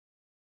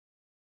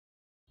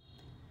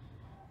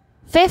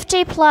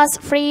50 plus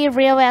free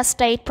real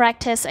estate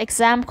practice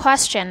exam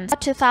questions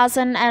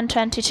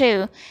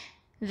 2022.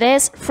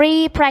 This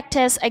free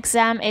practice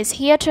exam is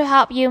here to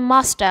help you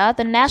master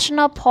the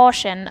national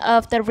portion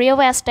of the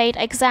real estate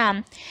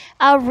exam.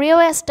 Our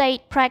real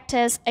estate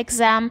practice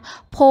exam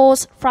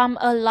pulls from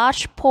a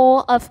large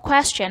pool of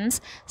questions,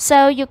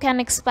 so you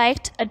can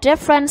expect a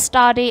different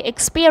study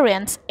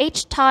experience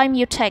each time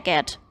you take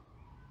it.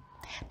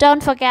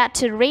 Don't forget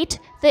to read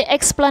the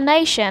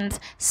explanations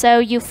so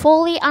you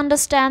fully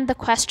understand the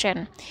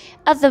question.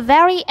 At the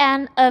very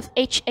end of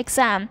each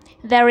exam,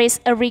 there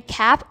is a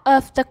recap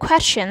of the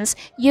questions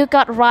you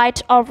got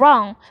right or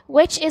wrong,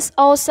 which is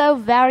also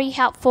very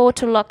helpful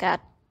to look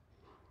at.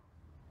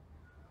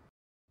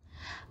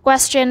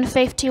 Question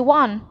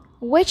 51.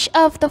 Which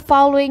of the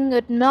following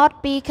would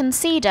not be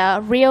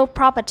considered real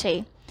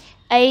property?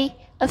 A.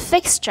 A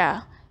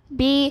fixture.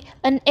 B.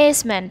 An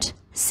easement.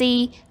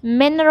 C.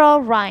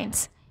 Mineral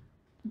rights.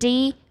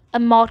 D. A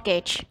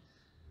mortgage.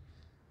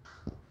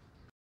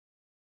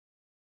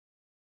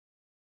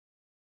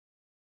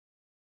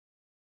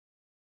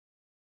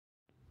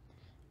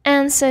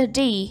 Answer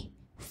D.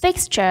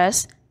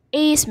 Fixtures,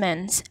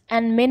 easements,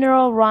 and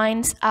mineral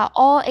rights are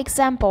all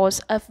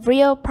examples of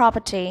real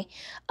property.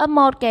 A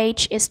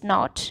mortgage is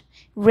not.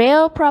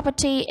 Real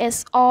property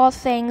is all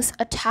things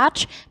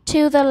attached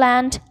to the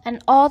land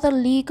and all the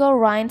legal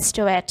rights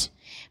to it.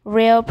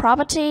 Real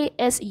property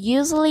is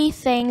usually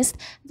things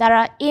that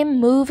are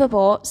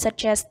immovable,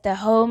 such as the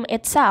home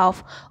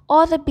itself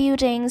or the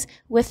buildings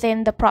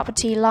within the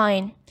property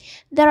line.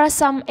 There are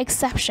some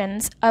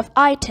exceptions of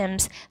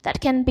items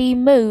that can be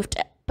moved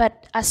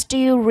but are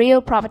still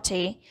real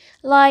property,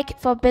 like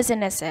for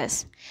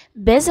businesses.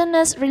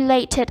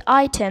 Business-related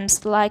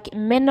items like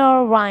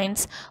mineral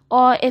rights,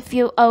 or if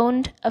you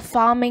owned a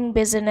farming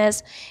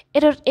business,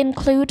 it would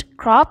include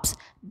crops,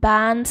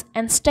 barns,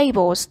 and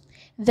stables.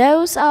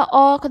 Those are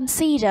all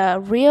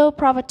considered real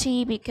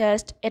property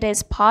because it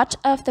is part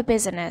of the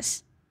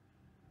business.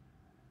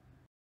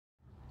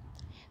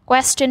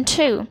 Question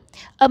 2.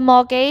 A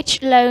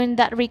mortgage loan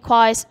that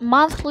requires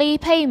monthly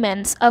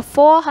payments of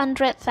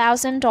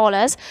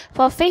 $400,000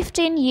 for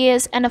 15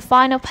 years and a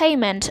final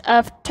payment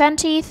of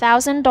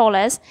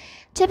 $20,000.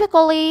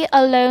 Typically,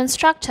 a loan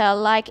structure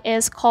like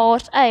is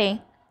called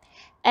A.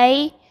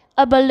 A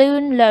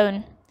balloon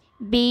loan.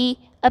 B.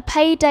 A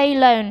payday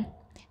loan.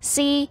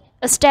 C.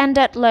 A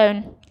standard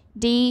loan.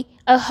 D.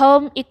 A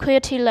home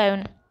equity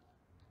loan.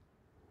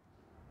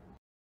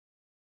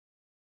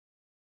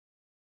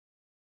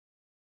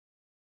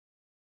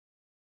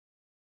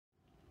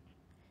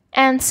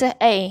 Answer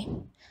A.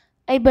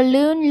 A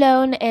balloon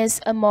loan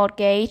is a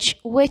mortgage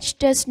which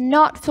does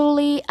not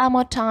fully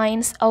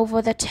amortize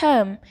over the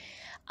term.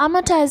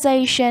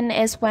 Amortization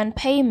is when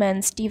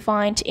payments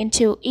divide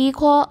into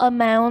equal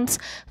amounts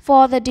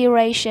for the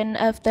duration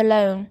of the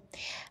loan.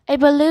 A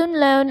balloon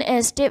loan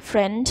is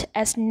different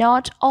as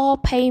not all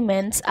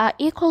payments are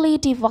equally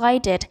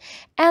divided,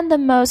 and the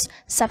most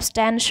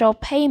substantial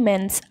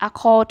payments are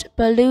called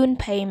balloon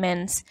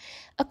payments.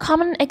 A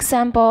common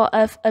example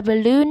of a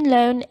balloon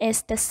loan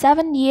is the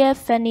 7-year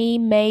Fannie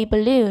Mae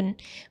balloon,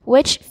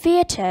 which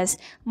features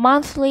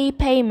monthly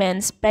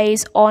payments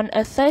based on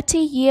a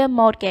 30-year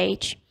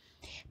mortgage,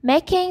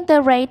 making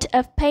the rate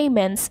of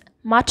payments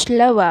much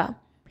lower.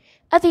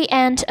 At the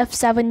end of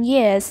 7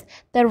 years,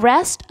 the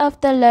rest of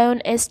the loan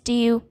is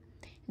due.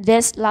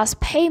 This last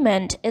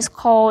payment is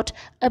called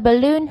a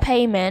balloon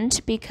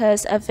payment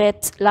because of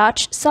its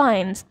large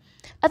size.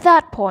 At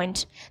that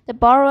point, the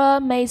borrower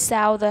may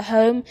sell the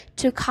home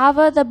to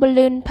cover the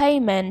balloon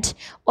payment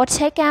or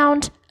take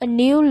out a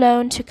new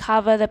loan to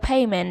cover the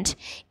payment,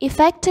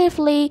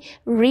 effectively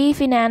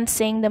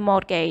refinancing the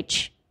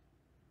mortgage.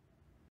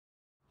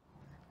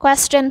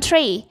 Question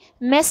 3.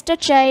 Mr.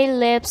 J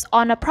lives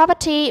on a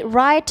property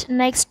right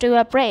next to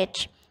a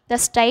bridge. The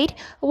state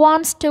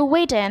wants to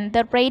widen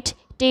the bridge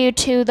due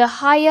to the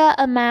higher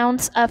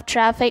amounts of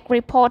traffic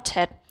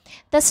reported.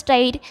 The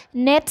state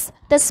needs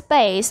the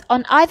space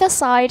on either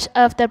side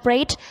of the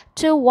bridge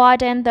to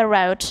widen the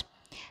road.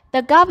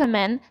 The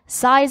government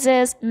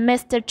seizes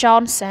Mr.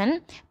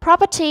 Johnson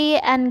property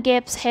and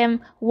gives him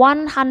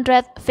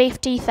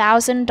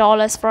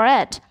 $150,000 for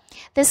it.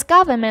 This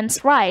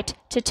government's right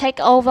to take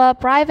over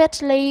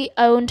privately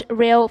owned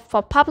rail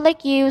for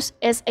public use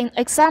is an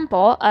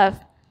example of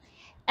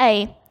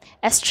A.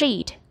 A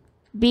street.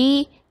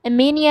 B.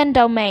 Eminent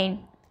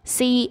domain.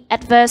 C.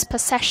 Adverse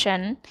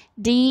possession.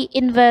 D.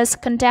 Inverse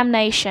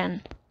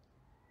condemnation.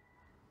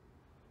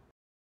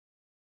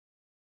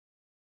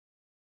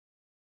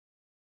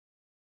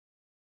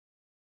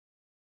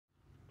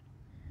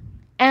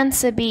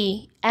 Answer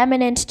B.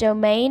 Eminent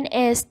domain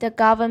is the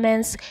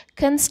government's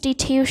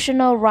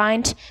constitutional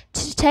right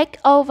to take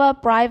over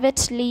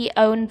privately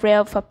owned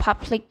rail for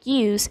public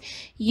use,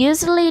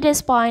 usually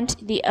despite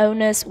the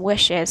owner's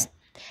wishes.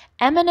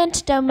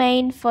 Eminent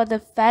domain for the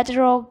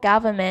federal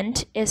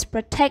government is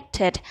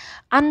protected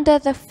under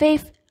the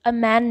 5th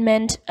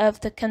Amendment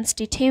of the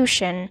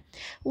Constitution,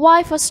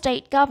 while for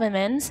state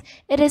governments,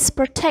 it is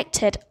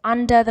protected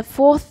under the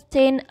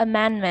 14th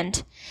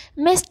Amendment.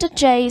 Mr.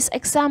 J's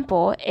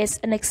example is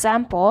an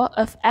example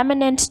of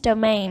eminent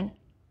domain.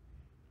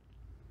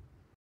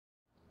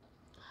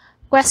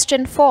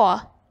 Question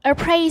 4.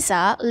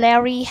 Appraiser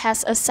Larry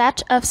has a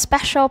set of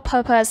special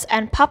purpose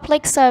and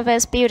public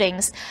service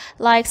buildings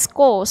like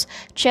schools,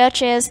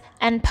 churches,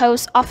 and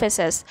post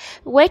offices,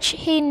 which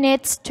he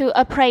needs to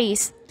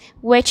appraise.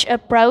 Which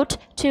approach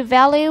to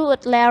value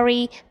would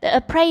Larry, the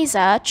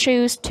appraiser,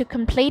 choose to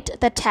complete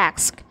the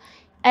task?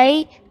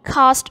 A.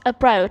 Cost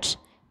approach.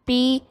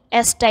 B.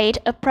 Estate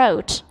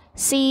approach.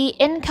 C.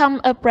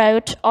 Income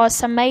approach or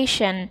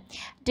summation.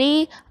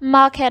 D.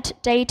 Market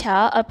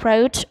data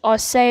approach or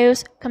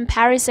sales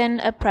comparison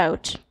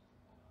approach.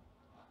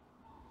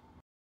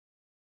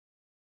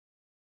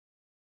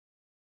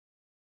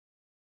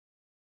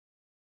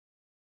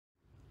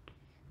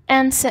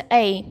 Answer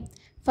A.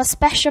 For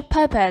special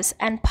purpose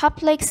and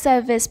public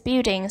service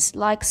buildings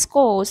like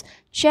schools,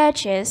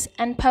 churches,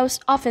 and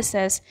post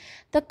offices,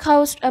 the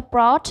cost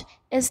approach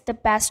is the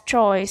best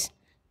choice.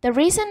 The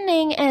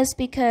reasoning is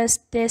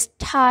because these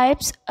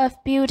types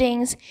of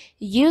buildings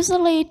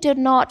usually do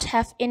not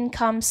have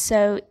income,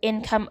 so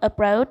income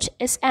approach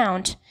is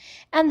out,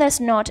 and there's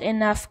not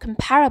enough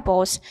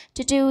comparables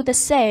to do the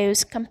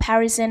sales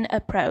comparison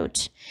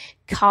approach.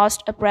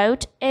 Cost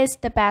approach is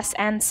the best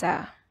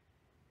answer.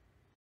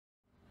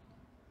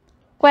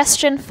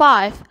 Question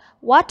 5.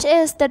 What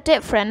is the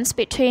difference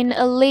between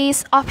a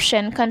lease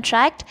option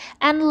contract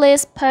and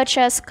lease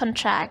purchase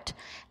contract?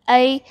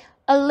 A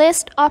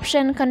lease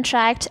option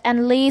contract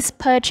and lease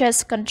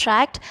purchase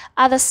contract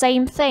are the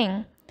same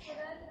thing.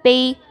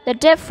 B. The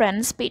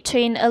difference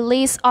between a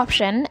lease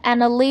option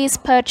and a lease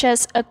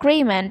purchase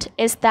agreement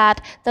is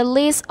that the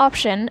lease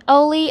option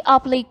only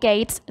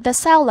obligates the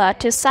seller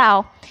to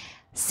sell.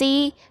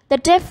 C. The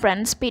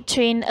difference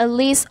between a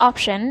lease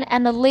option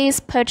and a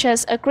lease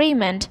purchase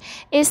agreement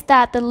is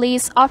that the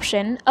lease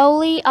option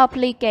only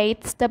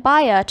obligates the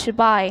buyer to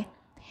buy.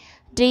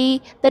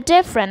 D. The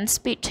difference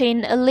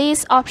between a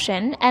lease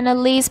option and a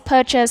lease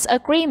purchase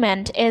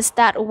agreement is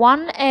that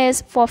one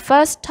is for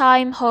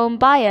first-time home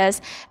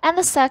buyers and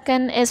the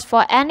second is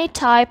for any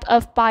type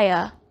of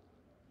buyer.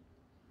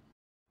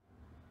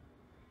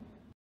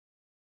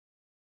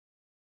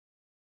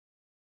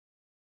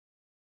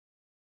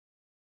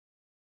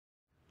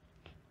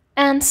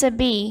 Answer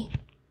B.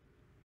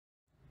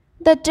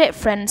 The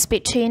difference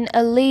between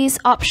a lease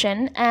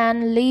option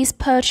and lease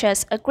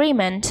purchase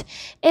agreement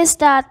is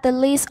that the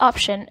lease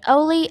option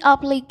only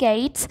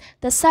obligates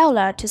the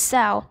seller to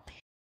sell.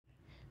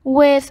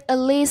 With a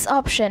lease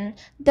option,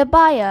 the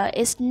buyer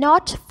is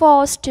not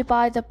forced to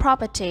buy the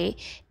property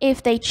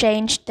if they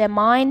change their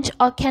mind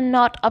or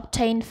cannot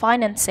obtain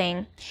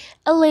financing.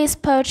 A lease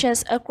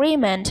purchase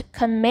agreement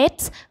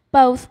commits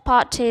both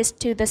parties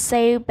to the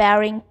sale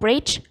bearing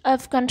breach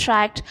of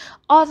contract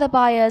or the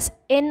buyer's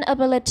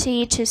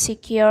inability to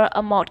secure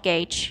a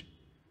mortgage.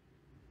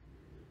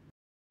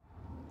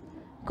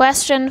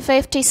 Question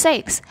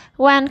 56.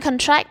 When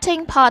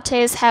contracting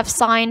parties have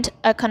signed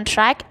a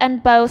contract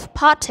and both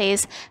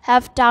parties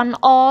have done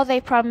all they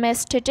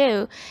promised to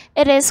do,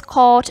 it is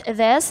called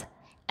this: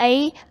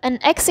 A. An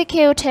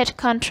executed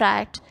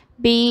contract.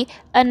 B.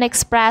 An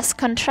express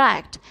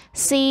contract.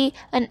 C.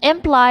 An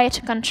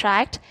implied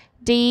contract.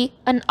 D.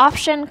 An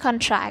option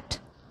contract.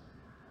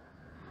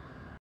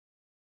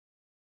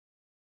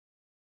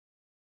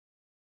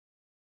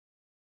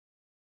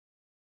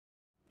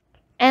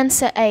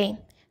 Answer A.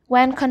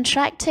 When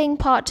contracting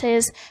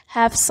parties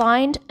have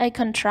signed a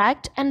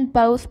contract and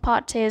both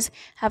parties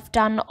have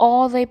done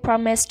all they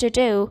promised to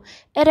do,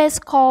 it is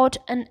called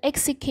an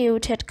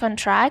executed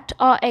contract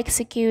or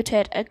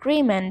executed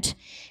agreement.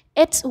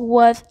 It's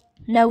worth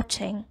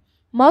noting,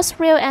 most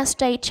real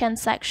estate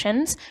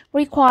transactions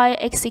require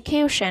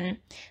execution.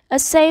 A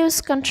sales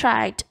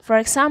contract, for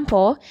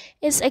example,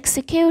 is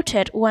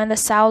executed when the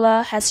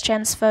seller has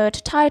transferred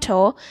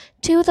title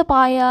to the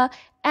buyer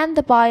and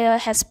the buyer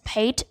has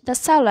paid the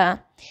seller.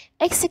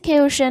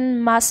 Execution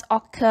must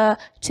occur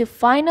to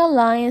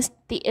finalize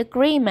the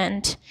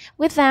agreement.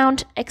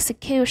 Without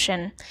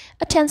execution,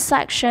 a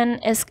transaction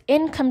is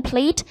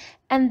incomplete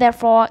and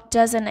therefore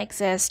doesn't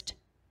exist.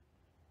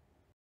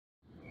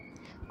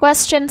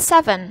 Question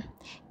 7.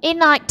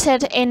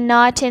 Enacted in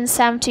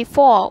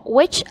 1974,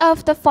 which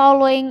of the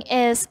following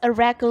is a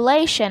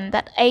regulation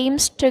that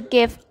aims to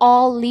give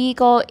all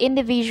legal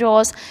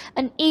individuals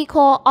an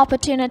equal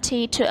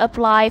opportunity to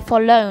apply for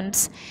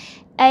loans?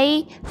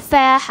 A.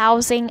 Fair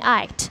Housing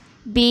Act.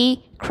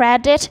 B.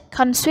 Credit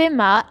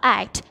Consumer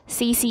Act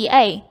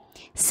 (CCA).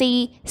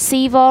 C.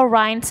 Civil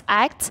Rights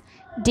Act.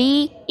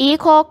 D.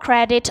 Equal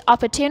Credit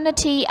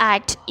Opportunity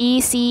Act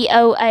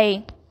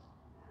 (ECOA).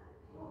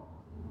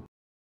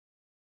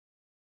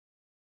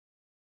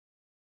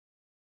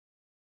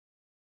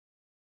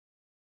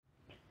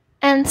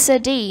 Answer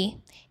D.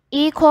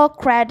 Equal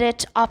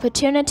Credit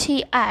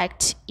Opportunity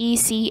Act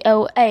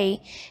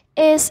 (ECOA).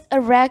 is a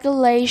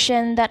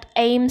regulation that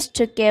aims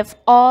to give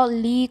all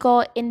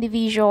legal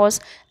individuals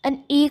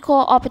an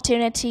equal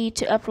opportunity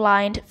to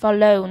apply for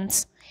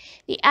loans.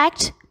 The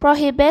Act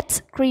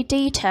prohibits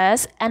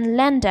creditors and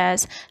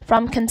lenders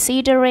from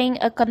considering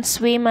a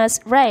consumer's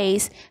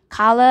race,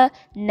 color,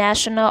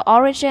 national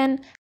origin,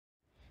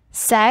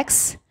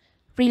 sex,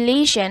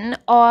 religion,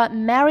 or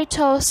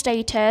marital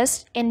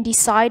status in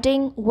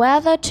deciding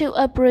whether to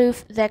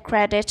approve their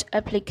credit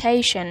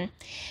application.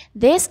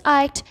 This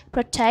act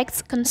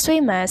protects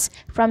consumers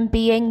from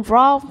being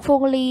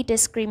wrongfully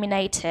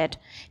discriminated.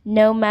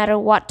 No matter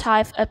what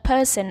type a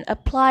person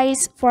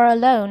applies for a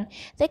loan,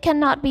 they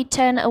cannot be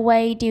turned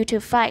away due to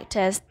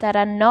factors that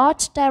are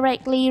not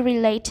directly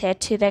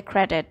related to their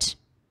credit.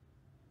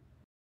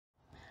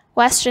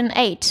 Question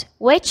 8.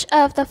 Which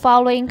of the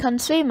following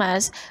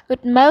consumers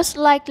would most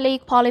likely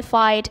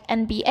qualify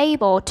and be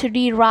able to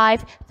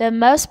derive the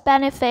most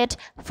benefit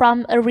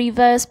from a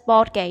reverse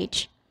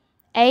mortgage?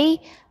 A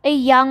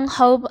young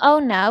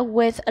homeowner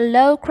with a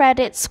low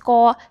credit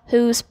score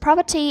whose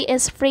property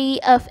is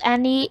free of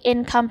any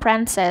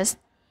encumbrances.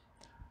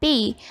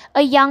 B.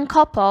 A young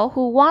couple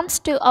who wants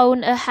to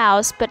own a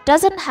house but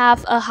doesn't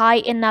have a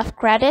high enough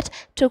credit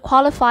to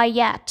qualify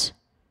yet.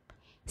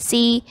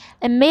 C.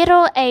 A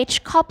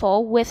middle-aged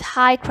couple with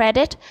high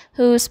credit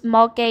whose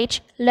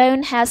mortgage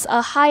loan has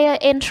a higher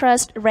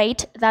interest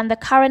rate than the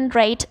current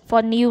rate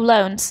for new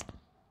loans.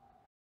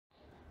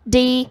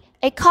 D.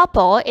 A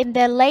couple in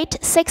their late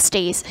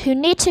 60s who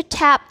need to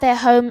tap their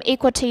home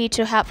equity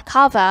to help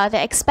cover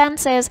their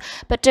expenses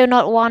but do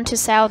not want to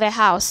sell their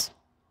house.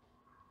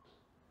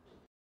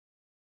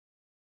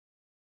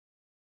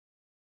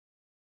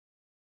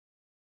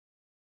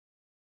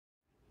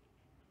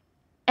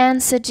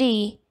 Answer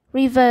D.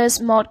 Reverse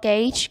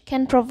mortgage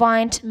can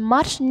provide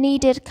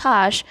much-needed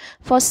cash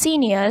for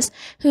seniors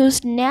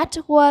whose net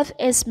worth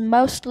is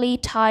mostly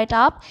tied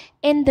up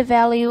in the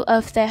value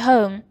of their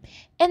home.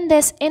 In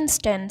this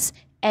instance,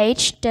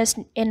 age does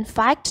in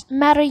fact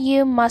matter.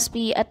 You must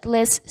be at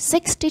least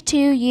 62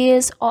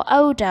 years or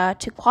older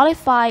to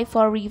qualify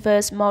for a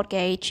reverse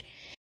mortgage.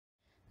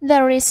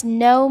 There is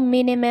no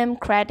minimum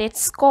credit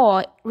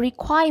score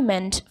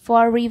requirement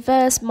for a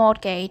reverse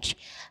mortgage,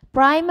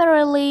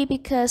 primarily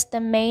because the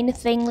main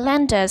thing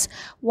lenders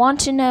want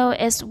to know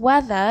is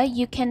whether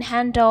you can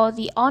handle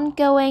the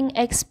ongoing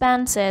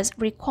expenses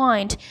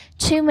required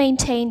to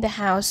maintain the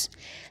house.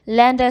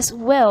 Lenders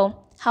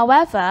will,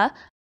 however,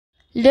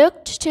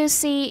 look to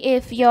see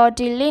if you're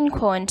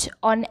delinquent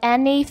on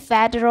any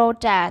federal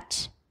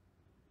debt.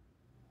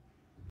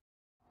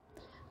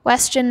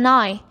 Question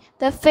 9.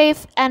 The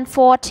 5th and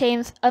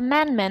 14th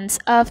Amendments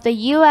of the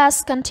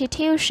U.S.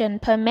 Constitution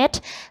permit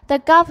the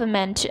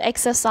government to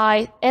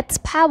exercise its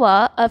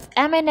power of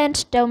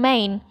eminent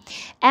domain.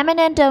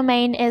 Eminent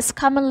domain is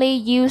commonly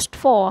used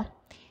for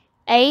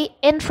A.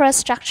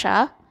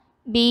 Infrastructure,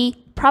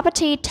 B.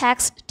 Property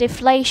tax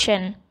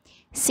deflation,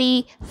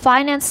 C.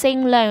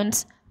 Financing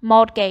loans,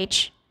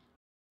 mortgage,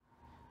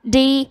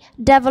 D.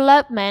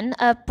 Development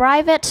of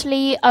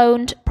privately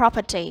owned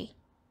property.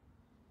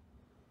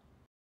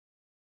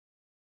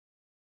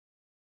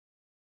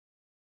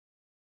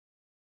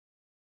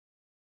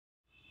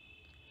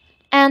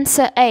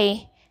 Answer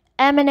A.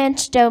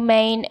 Eminent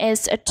domain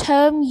is a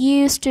term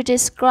used to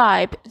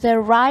describe the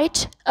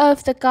right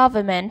of the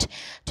government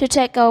to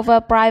take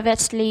over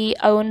privately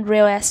owned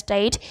real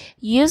estate,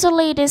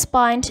 usually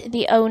despite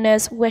the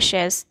owner's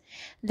wishes.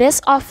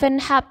 This often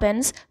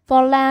happens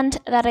for land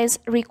that is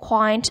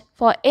required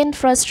for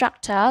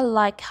infrastructure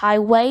like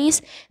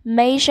highways,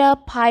 major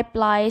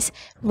pipelines,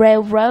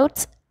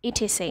 railroads,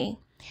 etc.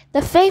 The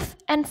 5th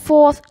and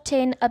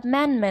 14th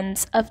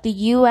Amendments of the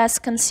U.S.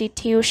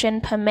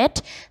 Constitution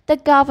permit the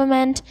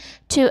government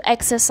to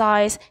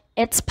exercise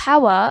its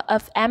power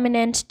of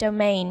eminent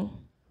domain.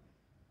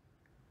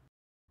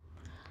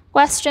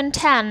 Question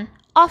 10.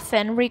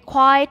 Often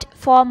required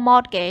for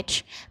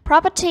mortgage.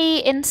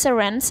 Property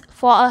insurance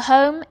for a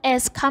home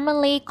is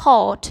commonly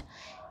called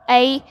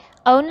A.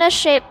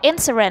 Ownership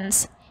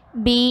insurance,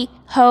 B.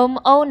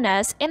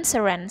 Homeowners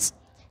insurance,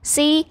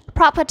 C.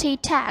 Property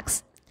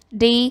tax,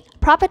 D.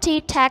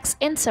 Property tax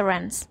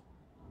insurance.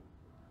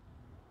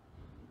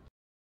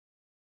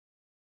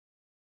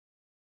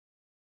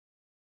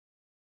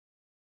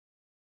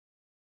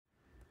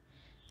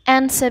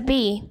 Answer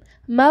B.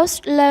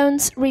 Most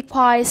loans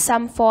require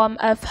some form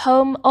of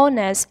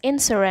homeowners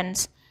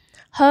insurance.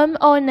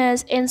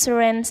 Homeowners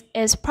insurance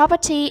is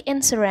property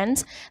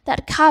insurance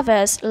that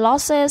covers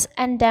losses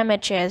and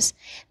damages.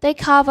 They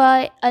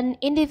cover an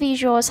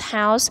individual's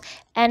house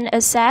and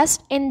assets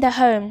in the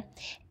home.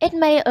 It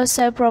may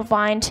also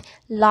provide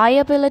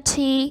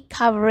liability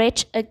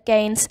coverage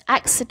against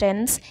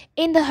accidents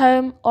in the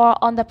home or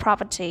on the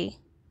property.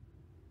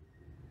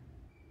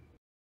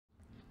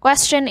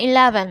 Question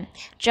 11.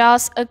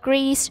 Josh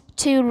agrees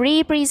to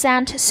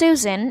represent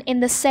Susan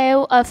in the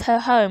sale of her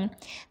home.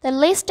 The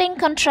listing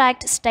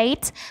contract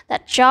states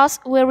that Josh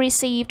will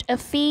receive a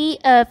fee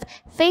of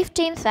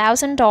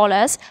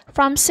 $15,000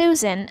 from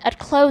Susan at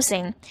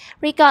closing,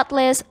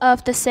 regardless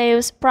of the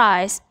sales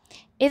price.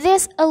 Is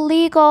this a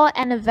legal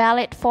and a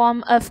valid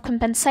form of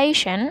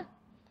compensation?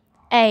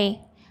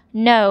 A.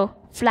 No,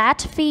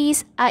 flat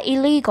fees are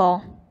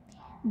illegal.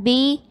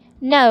 B.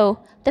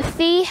 No, the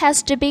fee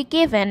has to be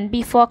given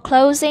before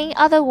closing,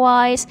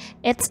 otherwise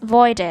it's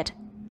voided.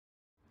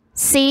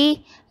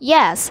 C.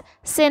 Yes,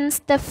 since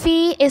the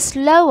fee is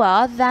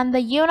lower than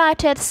the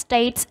United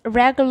States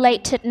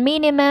regulated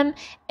minimum,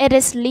 it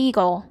is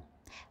legal.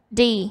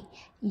 D.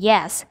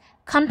 Yes,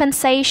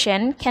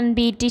 compensation can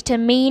be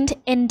determined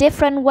in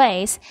different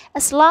ways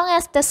as long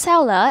as the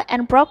seller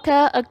and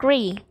broker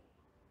agree.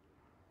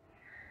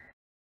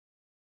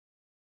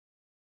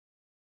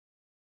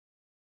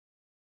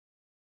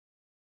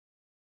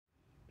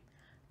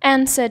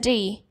 Answer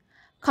D.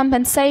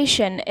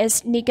 Compensation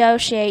is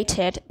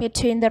negotiated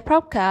between the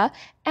broker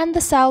and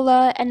the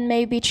seller and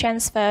may be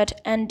transferred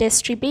and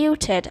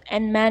distributed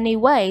in many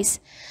ways,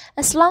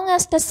 as long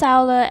as the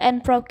seller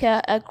and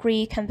broker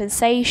agree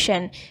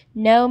compensation,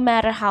 no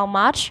matter how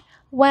much,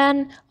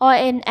 when, or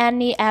in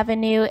any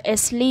avenue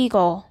is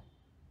legal.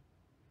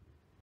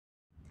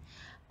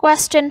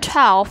 Question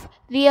 12.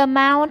 The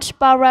amount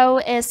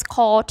borrowed is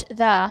called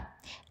the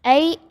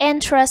A.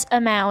 Interest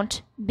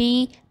amount,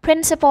 B.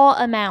 Principal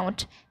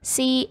amount,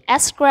 C.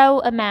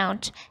 Escrow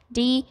amount,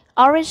 D.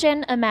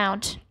 Origin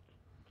amount.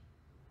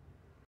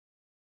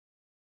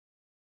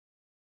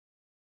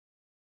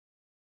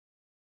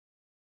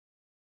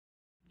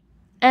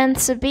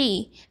 Answer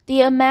B.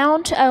 The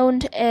amount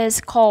owed is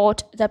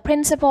called the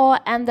principal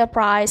and the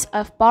price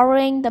of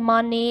borrowing the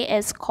money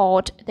is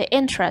called the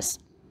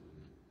interest.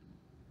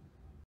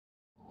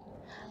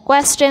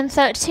 Question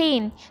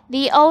 13.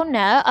 The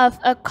owner of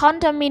a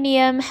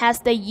condominium has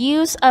the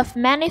use of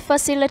many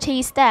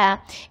facilities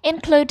there,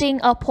 including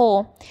a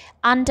pool.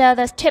 Under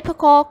the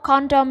typical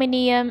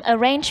condominium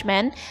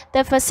arrangement,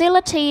 the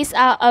facilities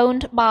are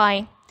owned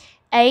by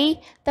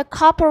A. The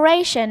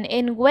corporation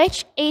in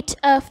which each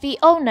of the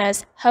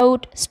owners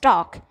hold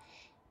stock.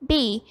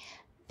 B.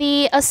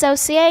 The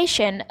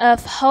association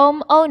of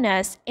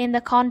homeowners in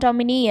the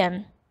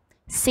condominium.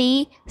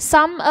 C.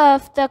 Some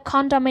of the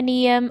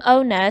condominium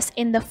owners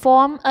in the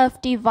form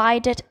of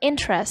divided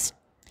interest.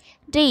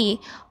 D.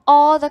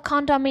 All the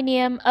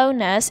condominium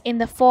owners in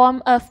the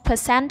form of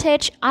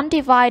percentage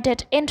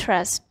undivided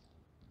interest.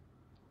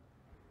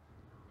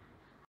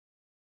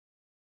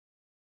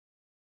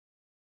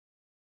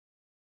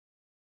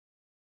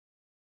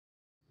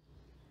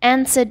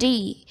 Answer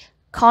D.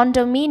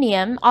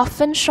 Condominium,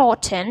 often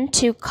shortened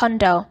to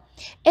condo,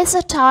 is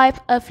a type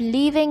of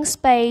living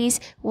space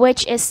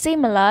which is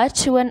similar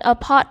to an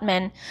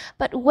apartment,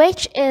 but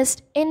which is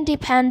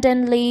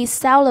independently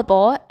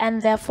sellable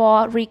and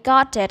therefore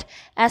regarded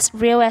as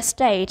real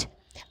estate.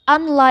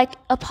 Unlike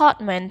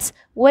apartments,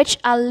 which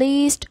are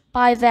leased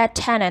by their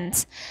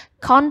tenants,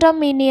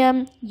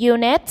 condominium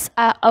units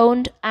are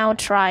owned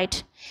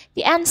outright.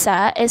 The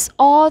answer is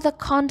all the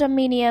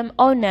condominium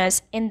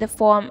owners in the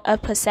form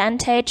of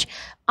percentage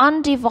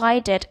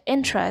undivided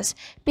interest,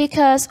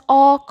 because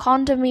all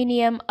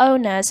condominium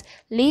owners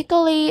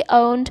legally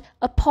owned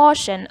a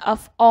portion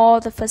of all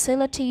the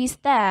facilities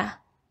there.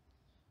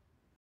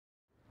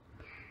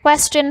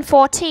 Question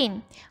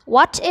 14.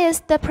 What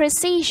is the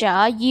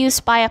procedure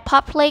used by a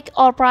public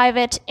or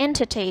private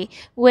entity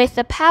with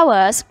the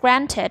powers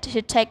granted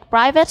to take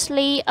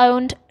privately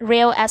owned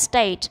real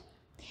estate?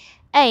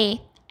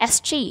 A.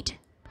 Escheat.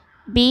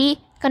 B.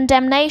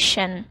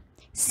 Condemnation.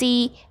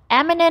 C.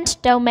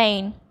 Eminent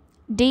domain.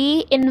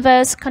 D.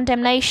 Inverse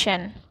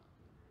condemnation.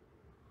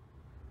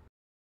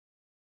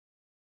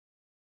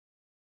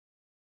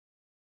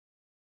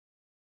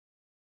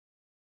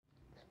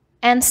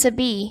 Answer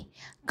B.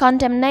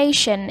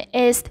 Condemnation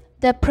is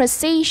the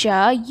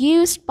procedure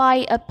used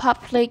by a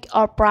public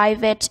or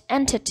private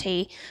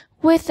entity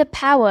with the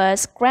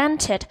powers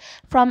granted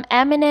from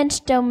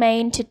eminent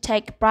domain to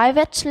take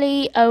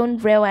privately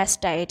owned real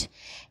estate.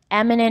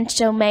 Eminent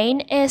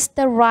domain is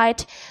the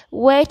right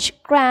which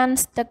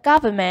grants the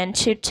government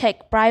to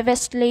take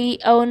privately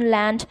owned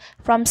land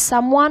from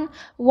someone,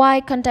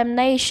 while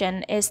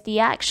condemnation is the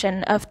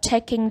action of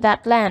taking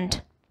that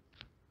land.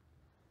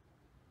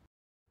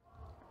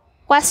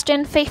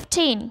 Question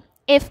 15.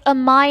 If a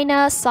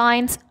minor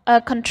signs a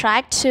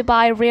contract to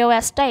buy real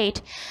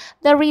estate,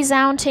 the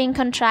resulting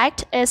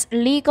contract is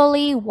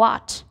legally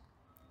what?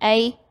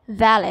 A.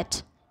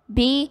 Valid.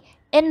 B.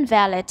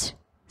 Invalid.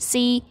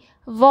 C.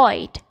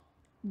 Void.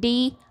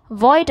 D.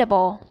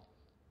 Voidable.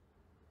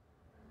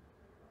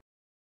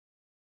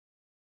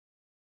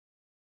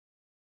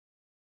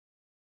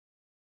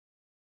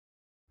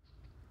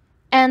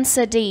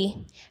 Answer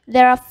D.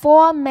 There are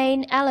four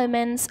main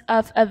elements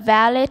of a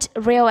valid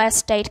real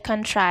estate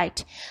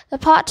contract. The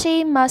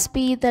party must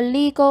be the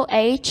legal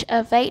age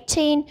of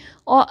 18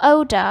 or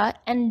older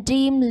and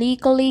deemed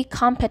legally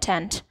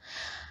competent.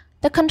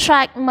 The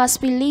contract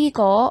must be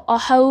legal or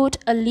hold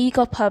a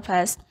legal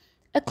purpose.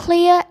 A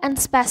clear and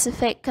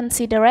specific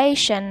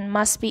consideration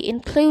must be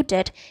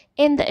included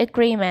in the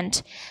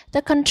agreement.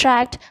 The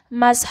contract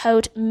must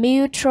hold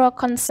mutual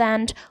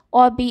consent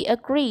or be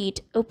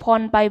agreed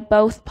upon by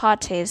both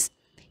parties.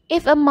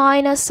 If a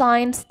minor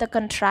signs the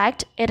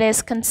contract, it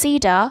is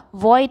considered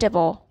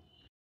voidable.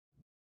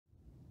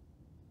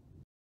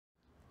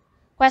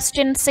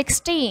 Question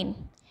 16.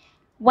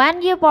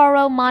 When you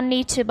borrow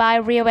money to buy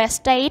real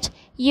estate,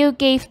 you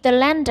give the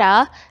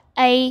lender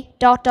a ...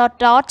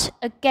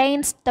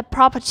 against the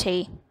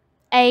property.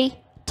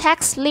 A.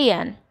 Tax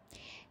lien.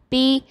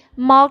 B.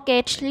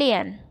 Mortgage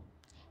lien.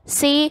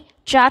 C.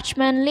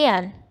 Judgment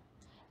lien.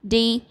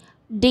 D.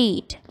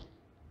 Deed.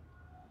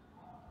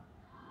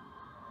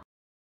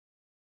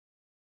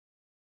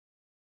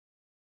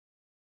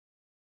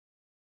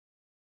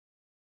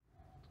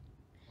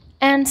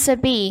 Answer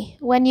B.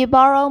 When you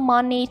borrow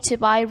money to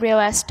buy real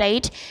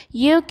estate,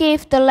 you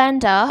give the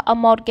lender a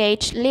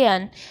mortgage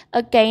lien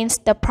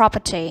against the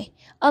property.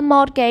 A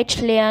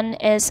mortgage lien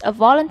is a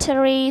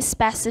voluntary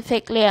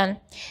specific lien.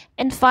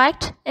 In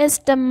fact, it's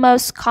the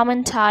most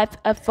common type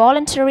of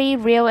voluntary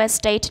real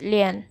estate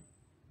lien.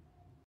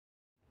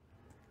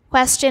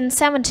 Question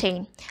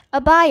 17.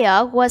 A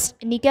buyer was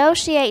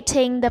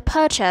negotiating the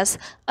purchase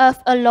of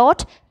a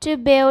lot to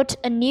build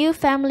a new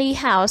family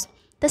house.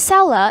 The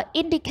seller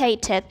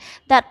indicated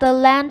that the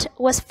land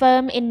was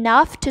firm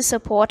enough to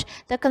support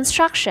the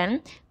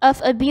construction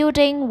of a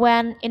building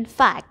when, in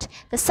fact,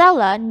 the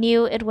seller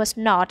knew it was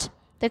not.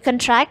 The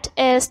contract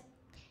is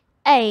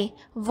A.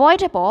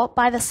 Voidable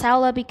by the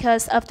seller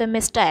because of the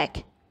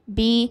mistake.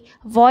 B.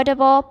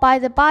 Voidable by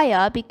the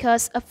buyer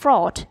because of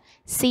fraud.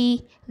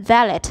 C.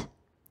 Valid.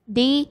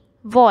 D.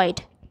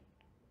 Void.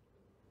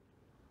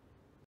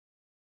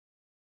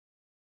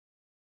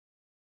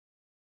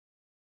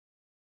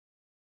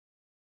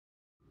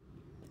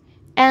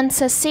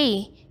 Answer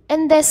C.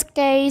 In this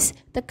case,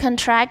 the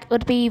contract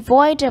would be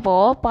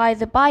voidable by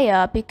the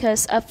buyer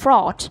because of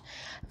fraud.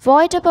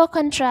 Voidable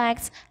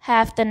contracts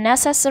have the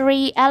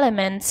necessary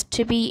elements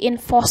to be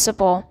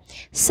enforceable,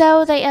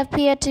 so they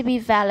appear to be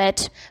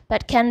valid,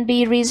 but can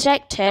be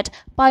rejected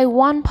by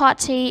one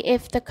party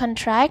if the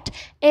contract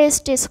is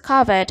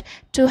discovered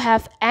to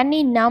have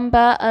any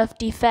number of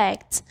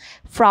defects.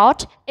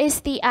 Fraud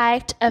is the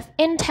act of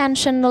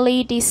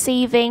intentionally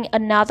deceiving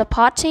another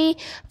party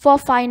for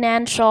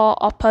financial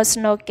or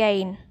personal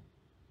gain.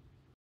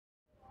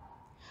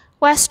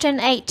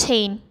 Question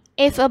 18.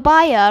 If a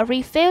buyer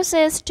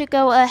refuses to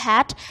go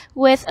ahead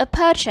with a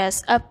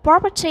purchase of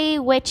property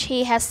which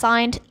he has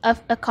signed a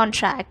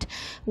contract,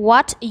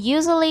 what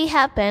usually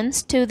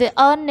happens to the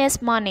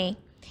earnest money?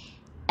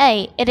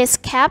 A. It is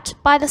kept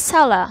by the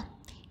seller.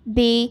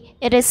 B.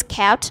 It is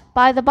kept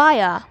by the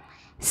buyer.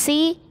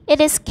 C.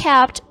 It is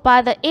kept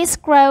by the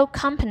escrow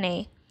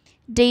company.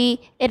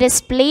 D. It is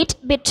split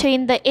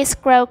between the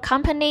escrow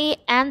company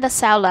and the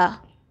seller.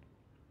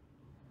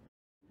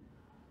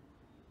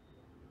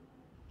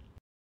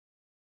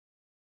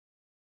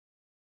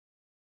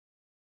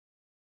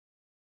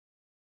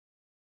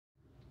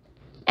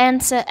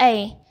 Answer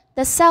A.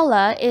 The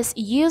seller is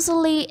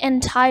usually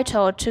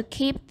entitled to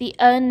keep the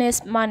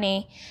earnest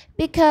money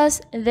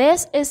because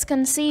this is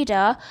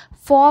considered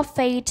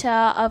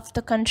forfeiture of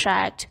the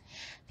contract.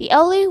 The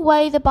only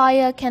way the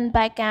buyer can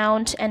back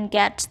out and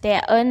get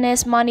their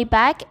earnest money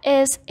back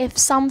is if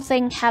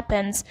something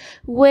happens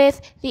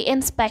with the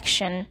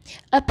inspection,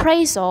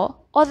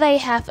 appraisal, or they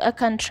have a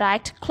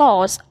contract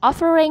clause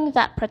offering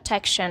that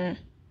protection.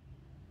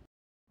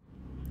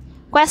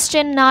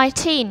 Question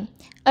 19.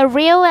 A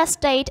real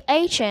estate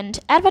agent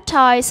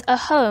advertised a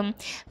home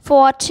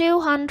for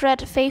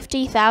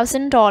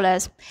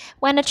 $250,000.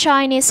 When a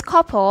Chinese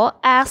couple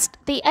asked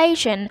the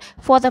agent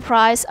for the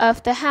price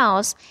of the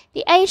house,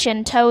 the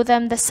agent told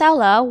them the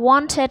seller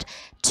wanted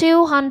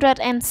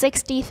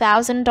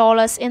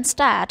 $260,000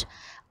 instead.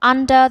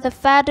 Under the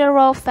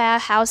Federal Fair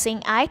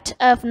Housing Act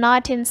of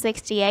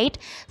 1968,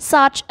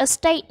 such a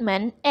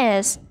statement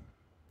is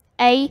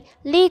A.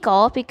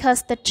 Legal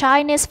because the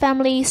Chinese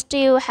family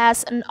still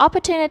has an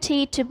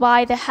opportunity to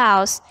buy the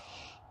house.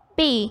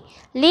 B.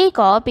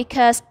 Legal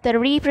because the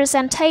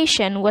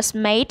representation was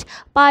made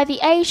by the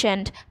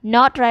agent,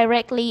 not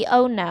directly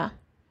owner.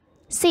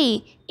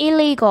 C.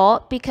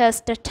 Illegal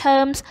because the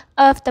terms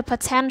of the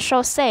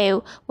potential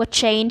sale were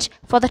changed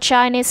for the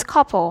Chinese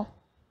couple.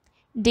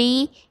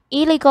 D.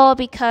 Illegal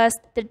because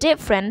the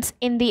difference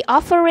in the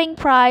offering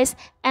price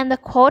and the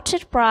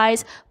quoted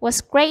price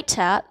was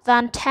greater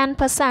than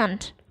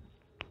 10%.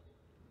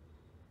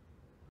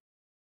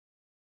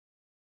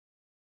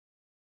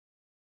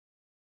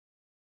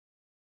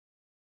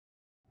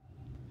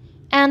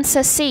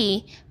 Answer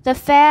C. The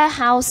Fair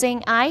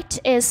Housing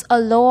Act is a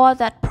law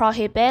that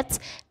prohibits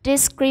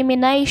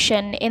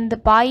discrimination in the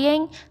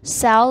buying,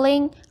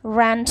 selling,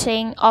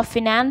 renting, or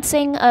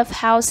financing of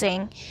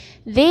housing.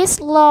 These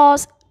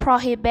laws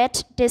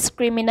prohibit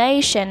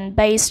discrimination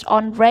based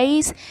on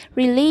race,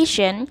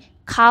 religion,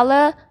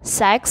 color,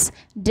 sex,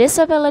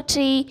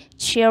 disability,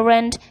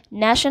 children,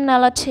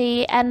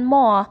 nationality, and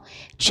more.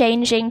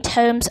 Changing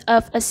terms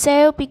of a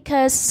sale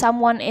because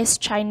someone is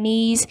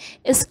Chinese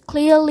is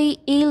clearly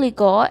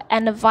illegal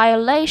and a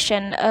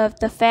violation of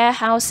the Fair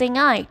Housing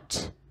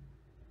Act.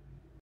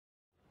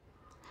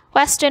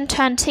 Question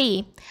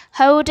 20.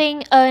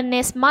 Holding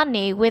earnest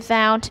money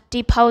without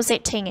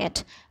depositing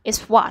it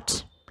is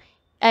what?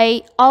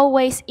 A.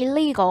 Always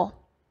illegal.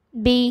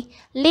 B.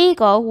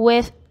 Legal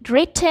with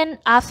written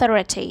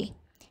authority.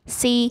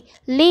 C.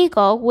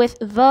 Legal with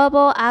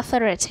verbal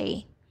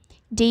authority.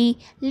 D.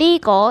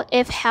 Legal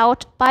if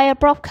held by a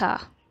broker.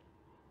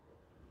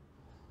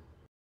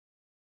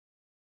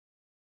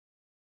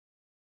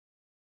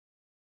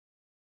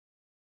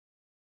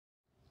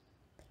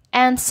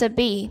 Answer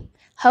B.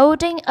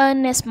 Holding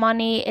earnest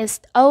money is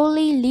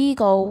only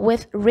legal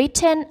with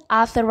written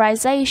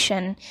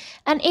authorization,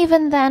 and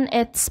even then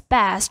it's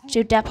best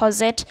to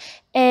deposit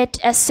it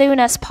as soon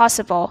as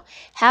possible.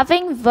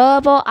 Having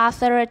verbal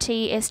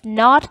authority is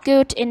not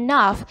good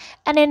enough,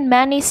 and in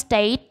many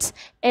states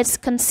it's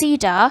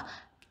considered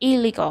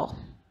illegal.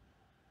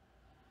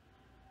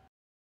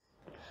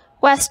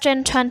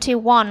 Question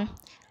 21.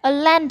 A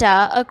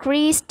lender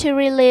agrees to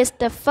release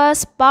the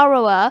first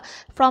borrower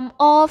from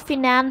all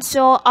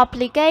financial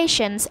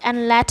obligations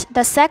and let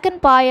the second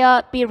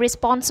buyer be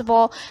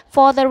responsible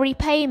for the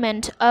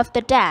repayment of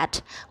the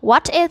debt.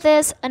 What is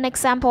this an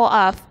example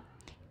of?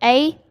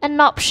 A. An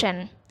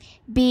option.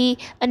 B.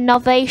 A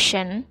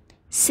novation.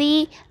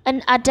 C.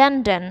 An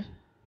addendum.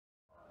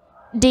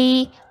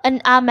 D.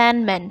 An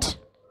amendment.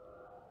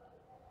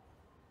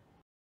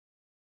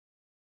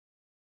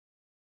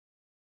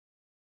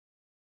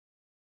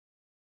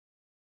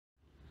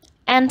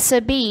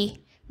 Answer B.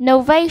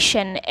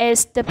 Novation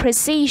is the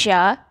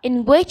procedure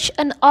in which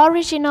an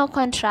original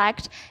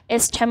contract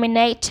is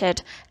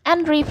terminated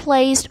and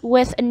replaced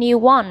with a new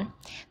one.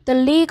 The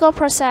legal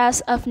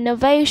process of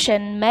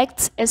novation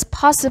makes it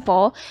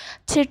possible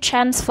to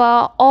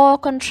transfer all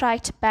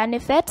contract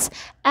benefits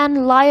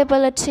and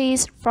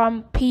liabilities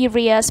from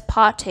previous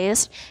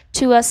parties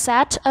to a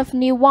set of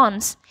new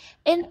ones.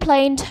 In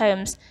plain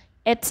terms,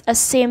 it's a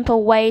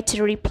simple way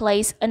to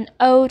replace an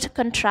old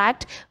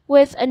contract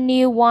with a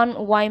new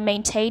one while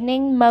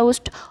maintaining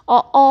most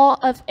or all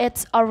of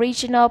its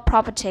original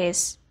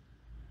properties.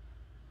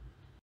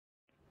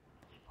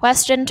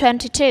 Question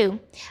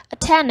 22. A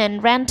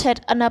tenant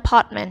rented an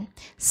apartment,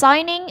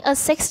 signing a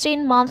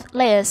 16-month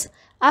lease.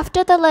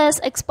 After the lease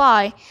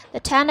expired, the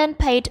tenant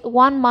paid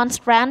 1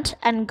 month's rent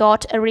and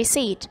got a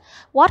receipt.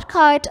 What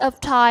kind of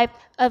type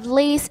of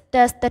lease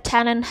does the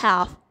tenant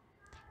have?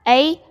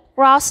 A.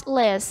 Gross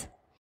lease.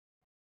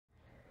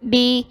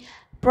 B.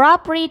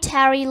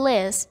 Proprietary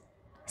lease.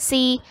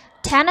 C.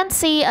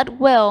 Tenancy at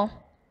will.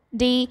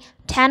 D.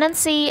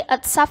 Tenancy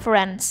at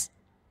sufferance.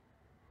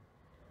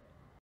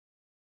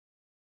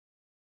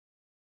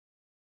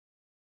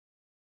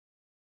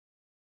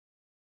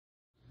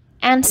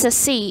 Answer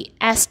C.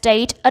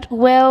 Estate at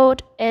will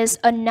is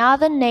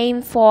another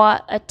name for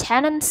a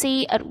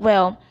tenancy at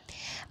will.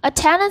 A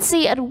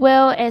tenancy at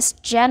will is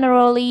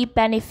generally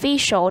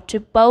beneficial to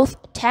both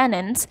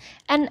tenants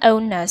and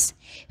owners,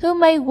 who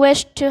may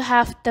wish to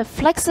have the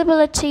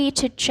flexibility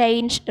to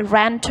change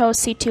rental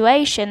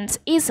situations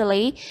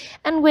easily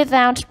and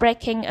without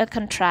breaking a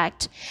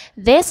contract.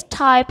 This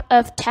type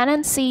of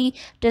tenancy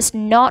does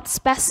not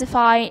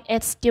specify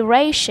its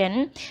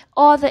duration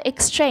or the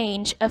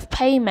exchange of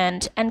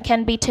payment and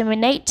can be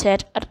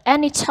terminated at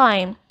any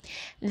time.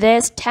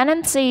 These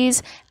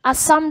tenancies are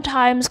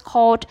sometimes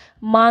called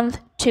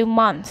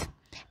month-to-month,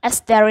 as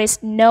there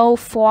is no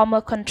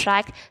formal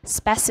contract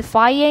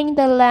specifying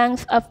the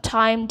length of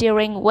time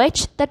during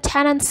which the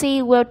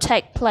tenancy will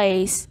take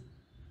place.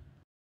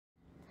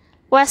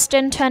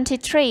 Question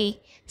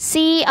 23.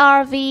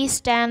 CRV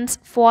stands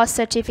for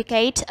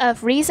Certificate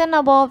of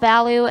Reasonable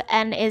Value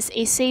and is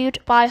issued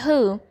by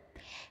who?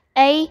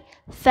 A.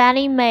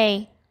 Fannie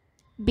Mae.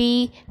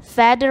 B.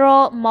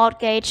 Federal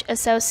Mortgage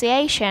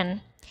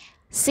Association.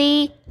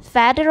 C.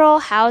 Federal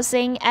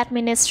Housing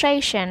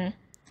Administration.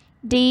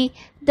 D.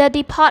 The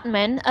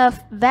Department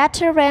of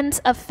Veterans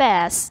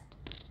Affairs.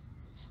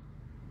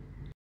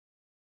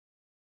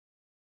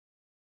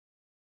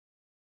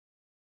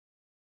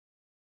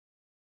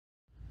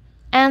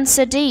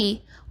 Answer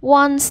D.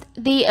 Once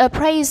the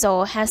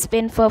appraisal has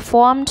been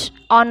performed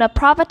on a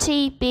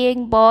property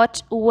being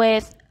bought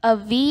with a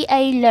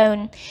VA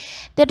loan,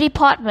 the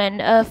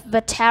Department of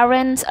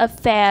Veterans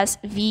Affairs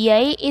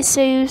VA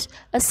issues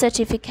a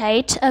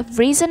certificate of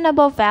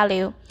reasonable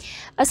value.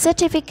 A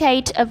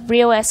certificate of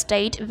real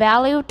estate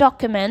value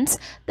documents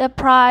the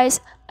price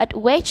at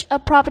which a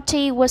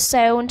property was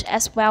sold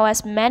as well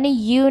as many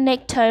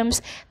unique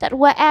terms that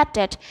were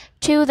added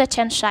to the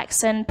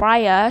transaction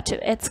prior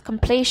to its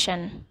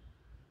completion.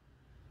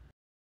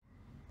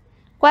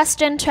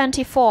 Question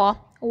 24.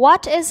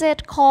 What is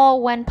it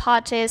called when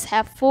parties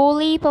have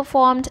fully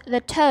performed the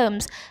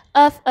terms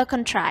of a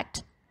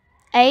contract?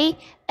 A.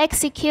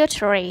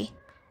 Executory.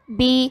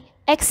 B.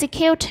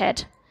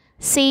 Executed.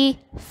 C.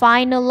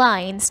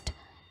 Finalized.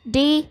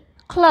 D.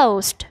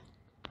 Closed.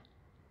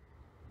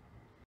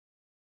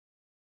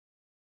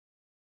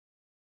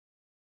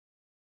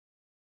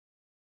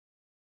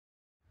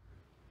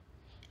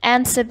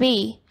 Answer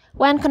B.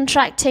 When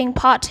contracting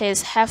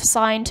parties have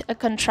signed a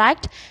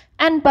contract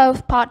and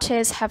both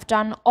parties have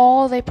done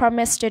all they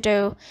promised to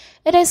do.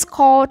 It is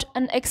called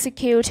an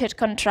executed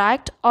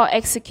contract or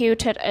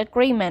executed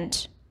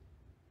agreement.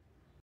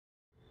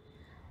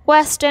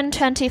 Question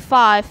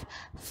 25.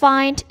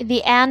 Find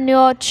the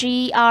annual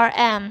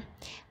GRM.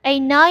 A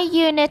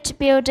 9-unit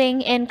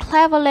building in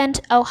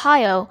Cleveland,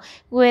 Ohio,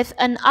 with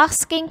an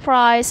asking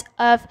price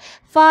of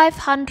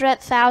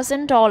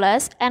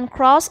 $500,000 and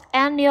gross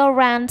annual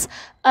rents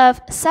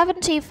of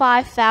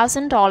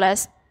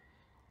 $75,000.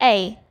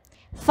 A.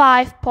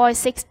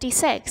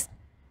 5.66.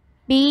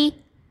 B.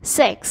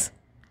 6.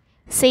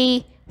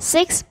 C.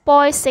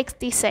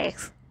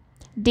 6.66.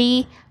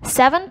 D.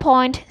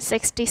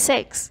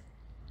 7.66.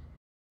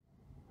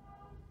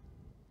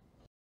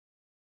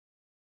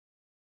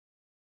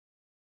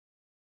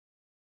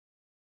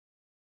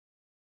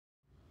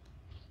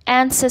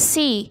 Answer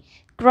C.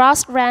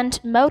 Gross rent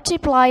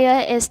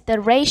multiplier is the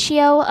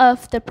ratio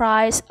of the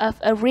price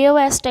of a real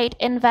estate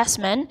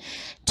investment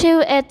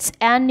to its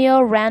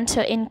annual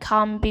rental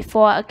income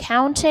before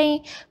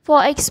accounting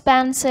for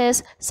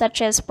expenses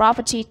such as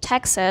property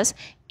taxes,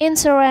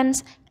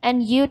 insurance,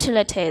 and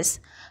utilities.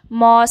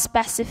 More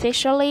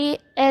specifically,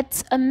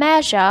 it's a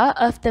measure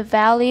of the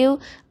value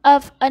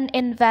of an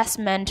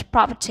investment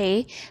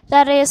property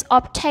that is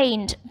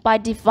obtained by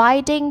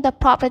dividing the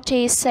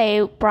property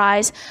sale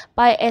price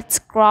by its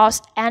gross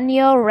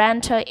annual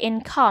rental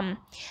income.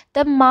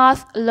 The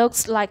math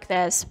looks like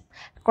this: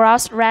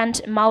 gross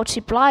rent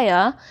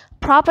multiplier,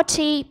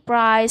 property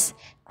price,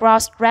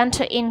 gross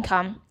rental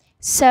income.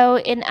 So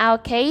in our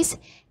case,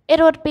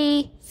 it would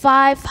be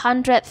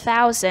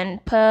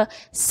 500,000 per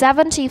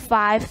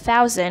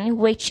 75,000,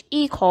 which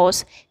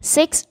equals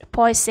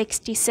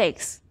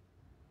 6.66.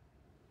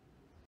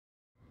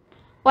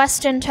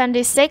 Question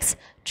 26.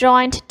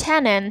 Joint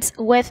tenants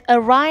with a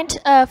right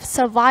of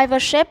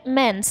survivorship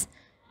means: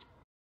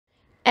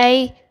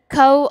 A.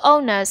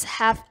 Co-owners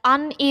have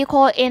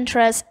unequal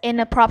interest in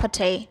a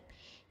property.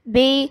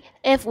 B.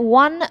 If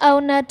one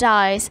owner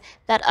dies,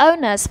 that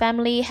owner's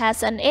family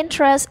has an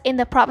interest in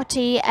the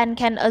property and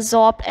can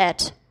absorb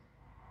it.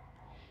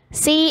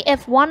 C.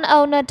 If one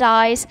owner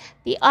dies,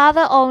 the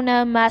other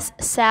owner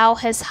must sell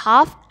his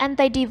half and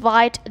they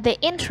divide the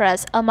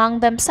interest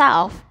among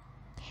themselves.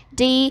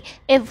 D.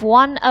 If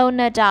one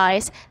owner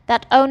dies,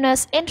 that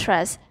owner's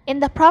interest in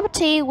the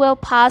property will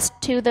pass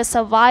to the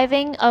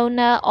surviving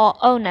owner or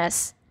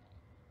owners.